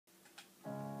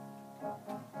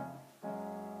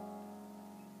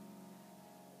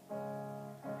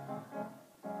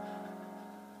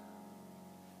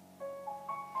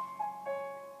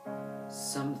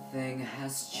Something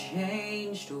has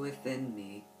changed within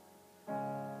me.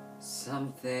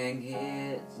 Something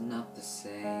is not the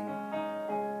same.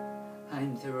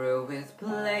 I'm through with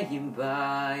playing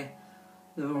by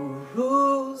the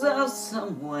rules of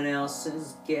someone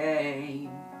else's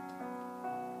game.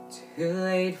 Too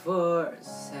late for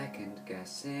second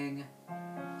guessing.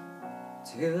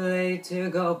 Too late to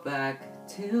go back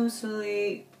to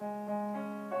sleep.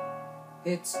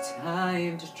 It's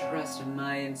time to trust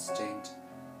my instinct,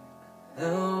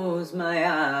 close my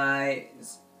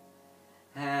eyes,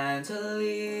 and to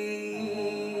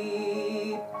leave.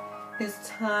 It's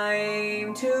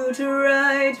time to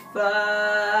try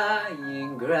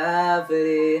defying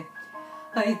gravity.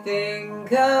 I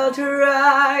think I'll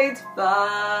try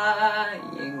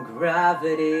defying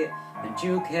gravity, and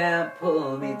you can't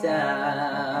pull me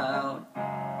down.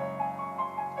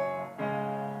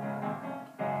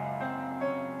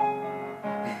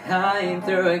 I'm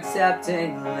through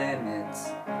accepting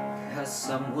limits, 'cause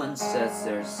someone says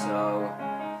they're so.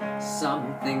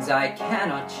 Some things I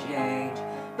cannot change,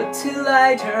 but till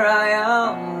I try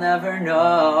I'll never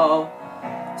know.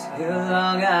 Too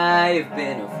long I've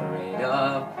been afraid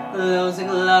of losing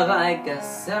love, I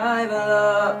guess I've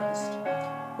lost.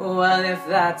 Well, if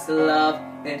that's love,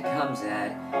 it comes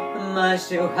at a much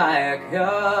too high a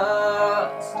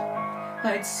cost.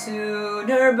 I'd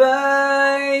sooner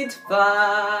bite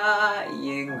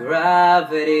defying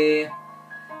gravity.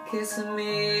 Kiss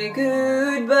me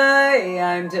goodbye,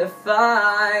 I'm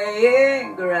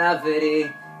defying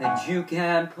gravity, and you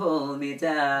can't pull me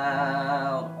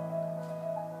down.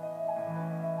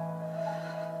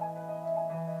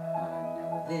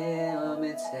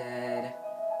 Unlimited,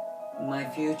 my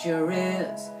future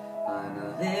is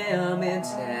unlimited.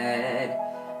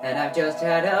 And I've just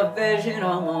had a vision,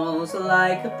 almost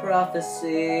like a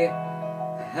prophecy.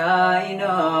 I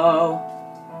know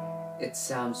it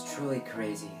sounds truly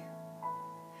crazy,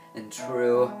 and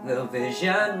true, the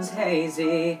vision's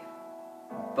hazy.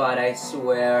 But I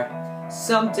swear,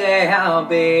 someday I'll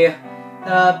be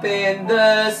up in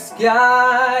the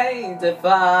sky,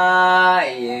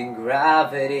 defying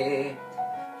gravity.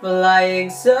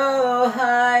 Flying so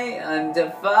high, I'm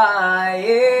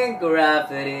defying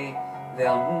gravity.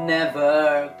 They'll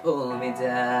never pull me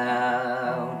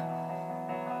down.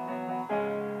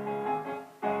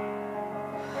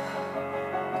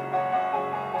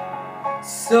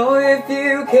 So if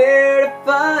you care to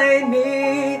find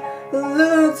me,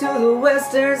 look to the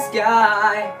western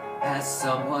sky. As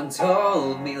someone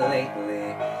told me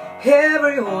lately,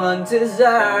 everyone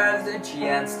deserves a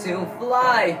chance to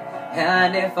fly.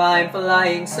 And if I'm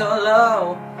flying so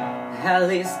low, at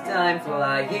least I'm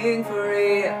flying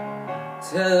free.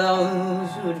 To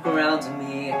those who'd ground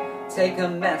me, take a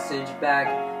message back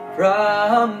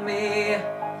from me.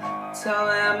 Tell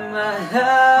them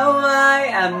how I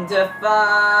am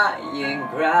defying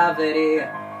gravity.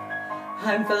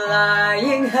 I'm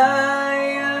flying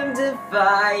high, I'm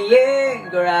defying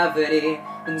gravity,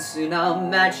 and soon I'll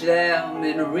match them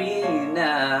in renown.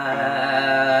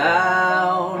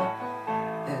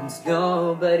 And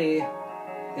nobody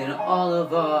in all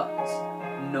of us,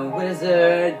 no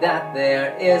wizard that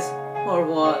there is or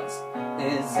was,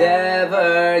 is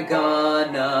ever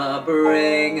gonna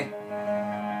bring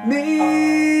me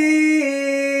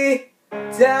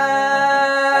down.